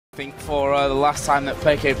I think for the last time that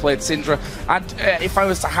Peke played Syndra, and if I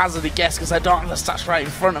was to hazard a guess, because I don't have the stats right in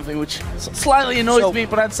front of me, which slightly annoys me,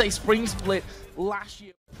 but I'd say Spring Split last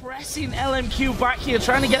year. Pressing LMQ back here,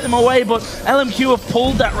 trying to get them away, but LMQ have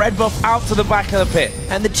pulled that red buff out to the back of the pit.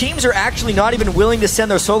 And the teams are actually not even willing to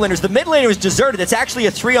send their solo laners. The mid laner is deserted. It's actually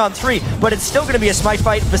a 3-on-3, but it's still going to be a smite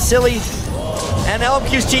fight. Vasily and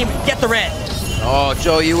LMQ's team get the red. Oh,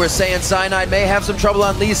 Joe, you were saying Cyanide may have some trouble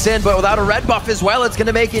on Lee Sin, but without a red buff as well, it's going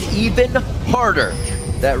to make it even harder.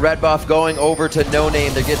 That red buff going over to No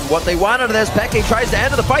Name. They're getting what they want out of this. Peke tries to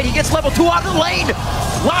end the fight. He gets level 2 out of the lane.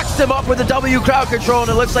 Locks him up with the W crowd control, and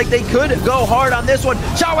it looks like they could go hard on this one.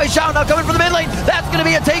 Xiao now coming from the mid lane. That's going to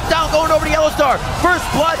be a takedown going over to Yellowstar.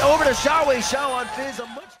 First blood over to Xiao on Fizz.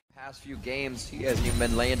 Past few games, he hasn't even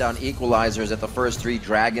been laying down equalizers at the first 3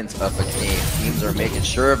 dragons of a game. Teams are making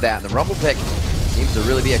sure of that, and the Rumble pick seems to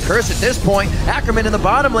really be a curse at this point. Ackerman in the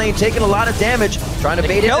bottom lane taking a lot of damage, trying to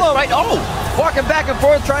bait in this fight. Oh, walking back and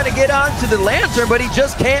forth trying to get onto the lantern, but he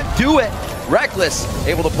just can't do it. Reckless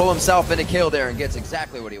able to pull himself in a kill there and gets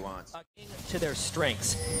exactly what he wants. To their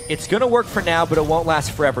strengths. It's going to work for now, but it won't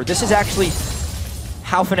last forever. This is actually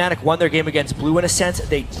how Fnatic won their game against Blue in a sense.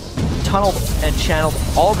 They tunneled and channeled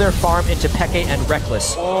all their farm into Peke and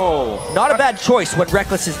Reckless. Oh, not a bad choice when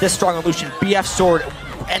Reckless is this strong on Lucian. BF sword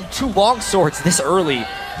and 2 long swords this early.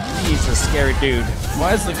 He's a scary dude.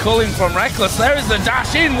 Where's the culling from Reckless? There is the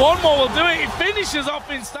dash in. One more will do it. He finishes off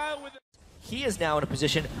in style with it. He is now in a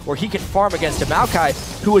position where he can farm against a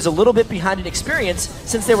Maokai who is a little bit behind in experience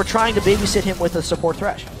since they were trying to babysit him with a support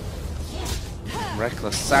Thresh.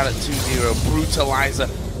 Reckless sat at 2-0. Brutalizer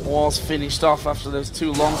was finished off after those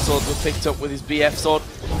 2 long swords were picked up with his BF sword.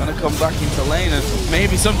 Gonna come back into lane and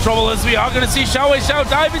maybe some trouble, as we are gonna see Xiao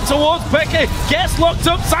diving towards Peke. Gets locked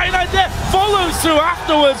up, Cyanide there, follows through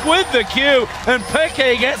afterwards with the Q, and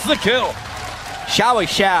Peke gets the kill.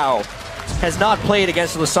 Xiao has not played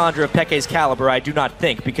against Lissandra of Peke's caliber, I do not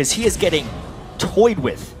think, because he is getting toyed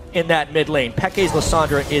with in that mid lane. Peke's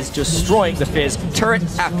Lissandra is destroying the Fizz turret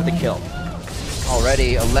after the kill.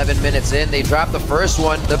 Already 11 minutes in, they dropped the first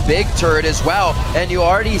one, the big turret as well, and you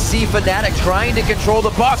already see Fnatic trying to control the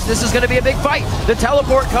buffs. This is going to be a big fight. The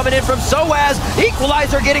teleport coming in from Soaz,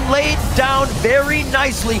 Equalizer getting laid down very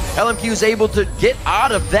nicely. LMQ is able to get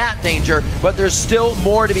out of that danger, but there's still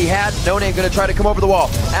more to be had. No Name going to try to come over the wall.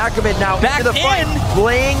 Ackerman now back into the fight,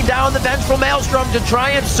 laying down the vengeful Maelstrom to try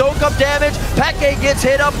and soak up damage. Peke gets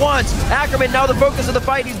hit up once. Ackerman now the focus of the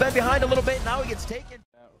fight. He's been behind a little bit, now he gets taken.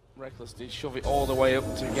 Reckless did shove it all the way up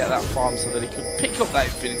to get that farm so that he could pick up that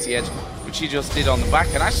Infinity Edge, which he just did on the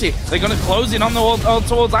back. And actually, they're going to close in on the wall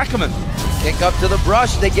towards Ackerman. Kick up to the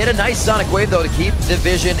brush. They get a nice Sonic Wave, though, to keep the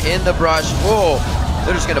vision in the brush. Oh,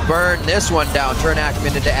 they're just going to burn this one down, turn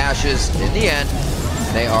Ackerman into ashes in the end.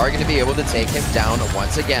 They are going to be able to take him down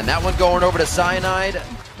once again. That one going over to Cyanide,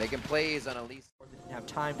 making plays on Elise. Didn't have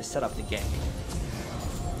time to set up the game.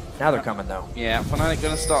 Now they're coming, though. Yeah, Fnatic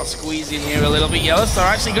going to start squeezing here a little bit. Yellowstar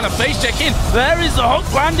actually going to face check in. There is the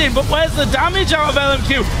hook landing, but where's the damage out of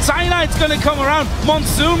LMQ? Cyanide's going to come around.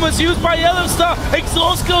 Monsoon was used by Yellowstar.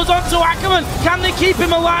 Exhaust goes on to Ackerman. Can they keep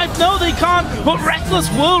him alive? No, they can't. But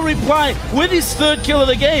Reckless will reply with his 3rd kill of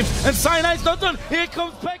the game. And Cyanide's not done. Here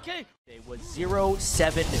comes Peke. It was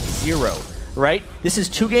 0-7-0, right? This is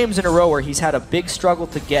 2 games in a row where he's had a big struggle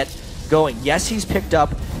to get going. Yes, he's picked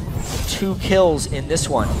up 2 kills in this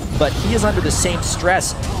one, but he is under the same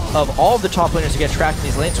stress of all of the top laners who get trapped in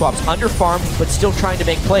these lane swaps, under farm, but still trying to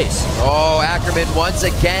make plays. Oh, Ackerman once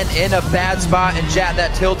again in a bad spot, and chat,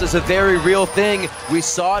 that tilt is a very real thing. We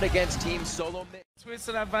saw it against Team Solo Mid.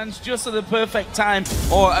 Twisted advantage just at the perfect time,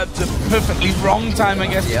 or at the perfectly wrong time, I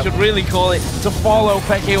guess you could really call it, to follow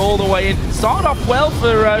Peke all the way in. Started off well for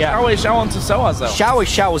Xiao onto Soaz, though.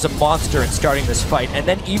 Xiao was a monster in starting this fight, and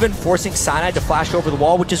then even forcing Cyanide to flash over the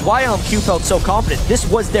wall, which is why LMQ felt so confident. This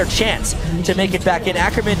was their chance to make it back in.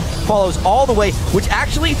 Ackerman follows all the way, which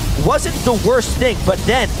actually wasn't the worst thing, but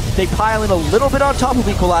then they pile in a little bit on top of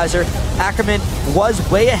Equalizer. Ackerman was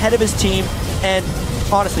way ahead of his team, and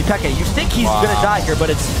honestly, Peke, you think he's going to die here, but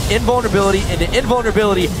it's invulnerability into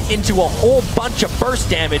invulnerability into a whole bunch of burst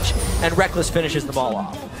damage, and Reckless finishes them all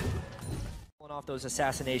off. Pulling off those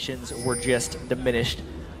assassinations were just diminished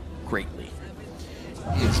greatly.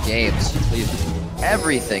 These games leave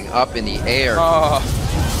everything up in the air. Oh,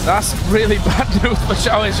 that's really bad news for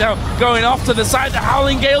Xiao. Going off to the side, the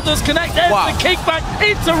Howling Gale does connect. There's the kickback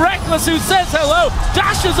into Reckless, who says hello,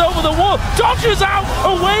 dashes over the wall, dodges out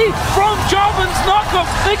away from Jobin's knockup.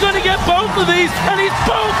 They're going to get both of these, and it's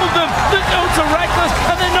both of them that go to Reckless,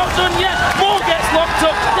 and they're not done yet. More gets locked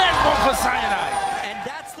up. There's one for Cyanide. And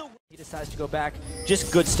that's the way he decides to go back. Just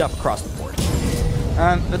good stuff across the board.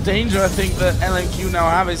 And the danger I think that LMQ now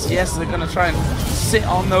have is, yes, they're going to try and sit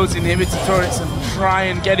on those inhibitor turrets and try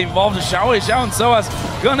and get involved. Xiao and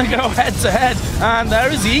Soaz going to go head to head. And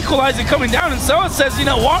there is the equalizer coming down. And Soaz says, you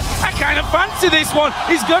know what? I kind of fancy this one.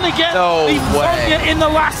 He's going to get the Sonya in the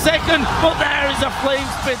last second. But there is a flame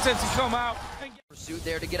spitter to come out. Pursuit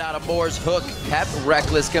there to get out of Moore's hook. Kept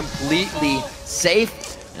Rekkles completely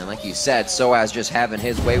safe. And like you said, Soaz just having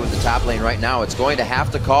his way with the top lane right now. It's going to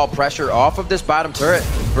have to call pressure off of this bottom turret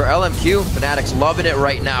for LMQ. Fnatic's loving it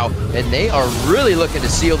right now, and they are really looking to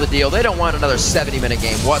seal the deal. They don't want another 70-minute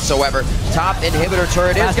game whatsoever. Top inhibitor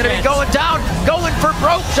turret is going to be going down, going for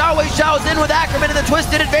broke. Xiao's in with Ackerman in the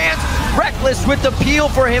twisted advance. Rekkles with the peel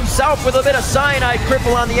for himself with a bit of cyanide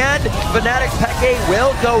cripple on the end. Fnatic Peke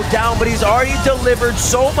will go down, but he's already delivered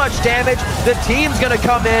so much damage. The team's going to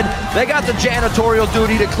come in. They got the janitorial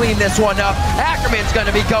duty to clean this one up. Ackerman's going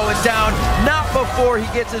to be going down, not before he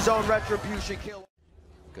gets his own retribution kill.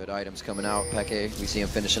 Good items coming out. Peke, we see him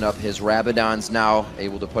finishing up his Rabadons now,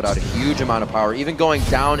 able to put out a huge amount of power. Even going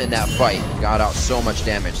down in that fight, got out so much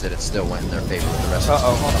damage that it still went in their favor with the rest of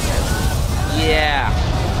the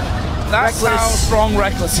Yeah. That's how strong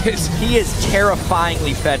Rekkles is. He is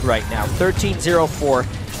terrifyingly fed right now. 13-0-4.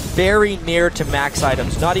 Very near to max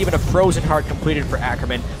items. Not even a frozen heart completed for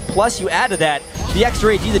Ackerman. Plus, you add to that the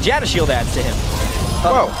extra AD the Janna Shield adds to him.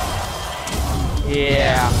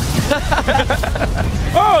 Yeah.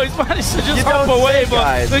 Oh, he's managed to just hop away,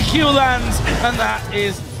 but the Q lands, and that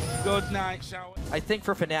is good night, Xiao. I think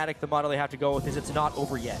for Fnatic, the model they have to go with is it's not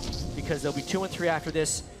over yet, because they'll be 2-3 after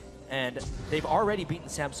this, and they've already beaten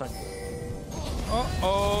Samsung.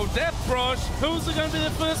 Uh-oh, Death Brush. Who's going to be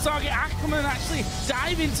the first target? Ackerman actually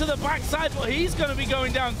diving to the backside, but he's going to be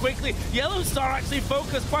going down quickly. Yellow Star actually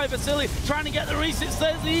focused by Vasily, trying to get the resets.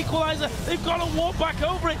 There's the equalizer. They've got to walk back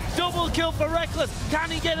over it. Double kill for Rekkles.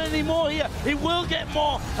 Can he get any more here? He will get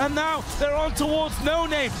more. And now they're on towards No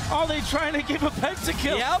Name. Are they trying to give a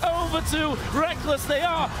pentakill over to Rekkles? They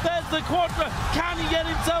are. There's the Quadra. Can he get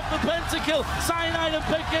himself the pentakill? Cyanide and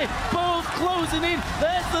Peke both closing in.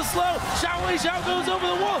 There's the slow. Xiao goes over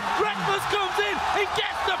the wall. Rekkles comes in and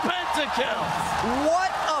gets the pentakill. What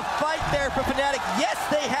a fight there for Fnatic. Yes,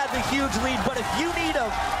 they had the huge lead, but if you need a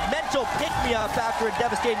mental pick-me-up after a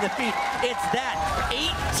devastating defeat, it's that.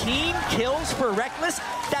 18 kills for Rekkles?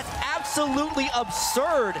 That's absolutely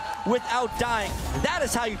absurd without dying. That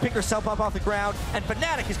is how you pick yourself up off the ground, and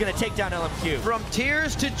Fnatic is going to take down LMQ. From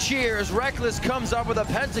tears to cheers, Rekkles comes up with a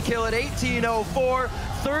pentakill at 18:04.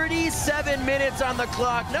 37 minutes on the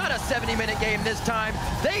clock, not a 70-minute game this time.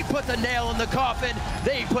 They put the nail in the coffin.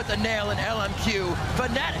 They put the nail in LMQ.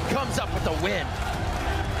 Fnatic comes up with the win.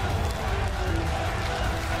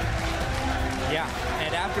 Yeah,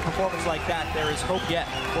 and after a performance like that, there is hope yet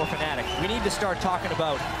for Fnatic. We need to start talking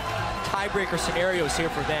about tiebreaker scenarios here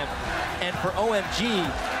for them. And for OMG,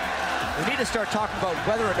 we need to start talking about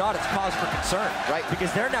whether or not it's cause for concern, right?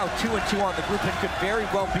 Because they're now 2-2 on the group and could very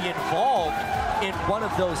well be involved in one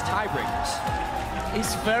of those tiebreakers.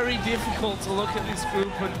 It's very difficult to look at this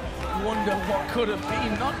group and wonder what could have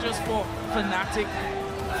been, not just for Fnatic,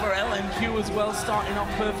 for LMQ as well, starting off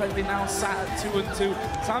perfectly now, sat at 2-2.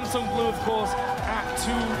 Samsung Blue, of course, at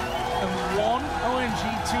 2-1. OMG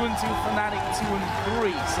 2-2, Fnatic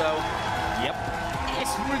 2-3. So, yep.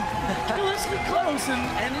 It's ridiculously close, and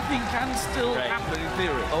anything can still happen in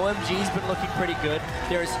theory. OMG's been looking pretty good.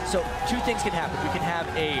 So two things can happen. We can have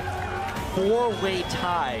a 4-way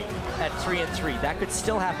tie at 3-3. That could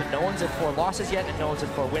still happen. No one's at 4 losses yet, and no one's at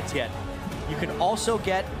 4 wins yet. You can also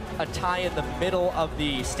get a tie in the middle of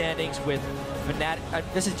the standings with Fnatic.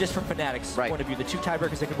 This is just from Fnatic's point of view. The two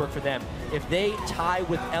tiebreakers that could work for them. If they tie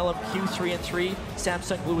with LMQ 3-3,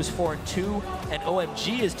 Samsung Blue is 4-2, and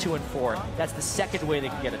OMG is 2-4. That's the second way they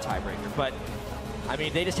can get a tiebreaker. But I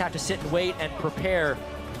mean, they just have to sit and wait and prepare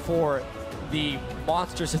for the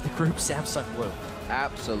monsters of the group, Samsung Blue.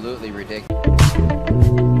 Absolutely ridiculous.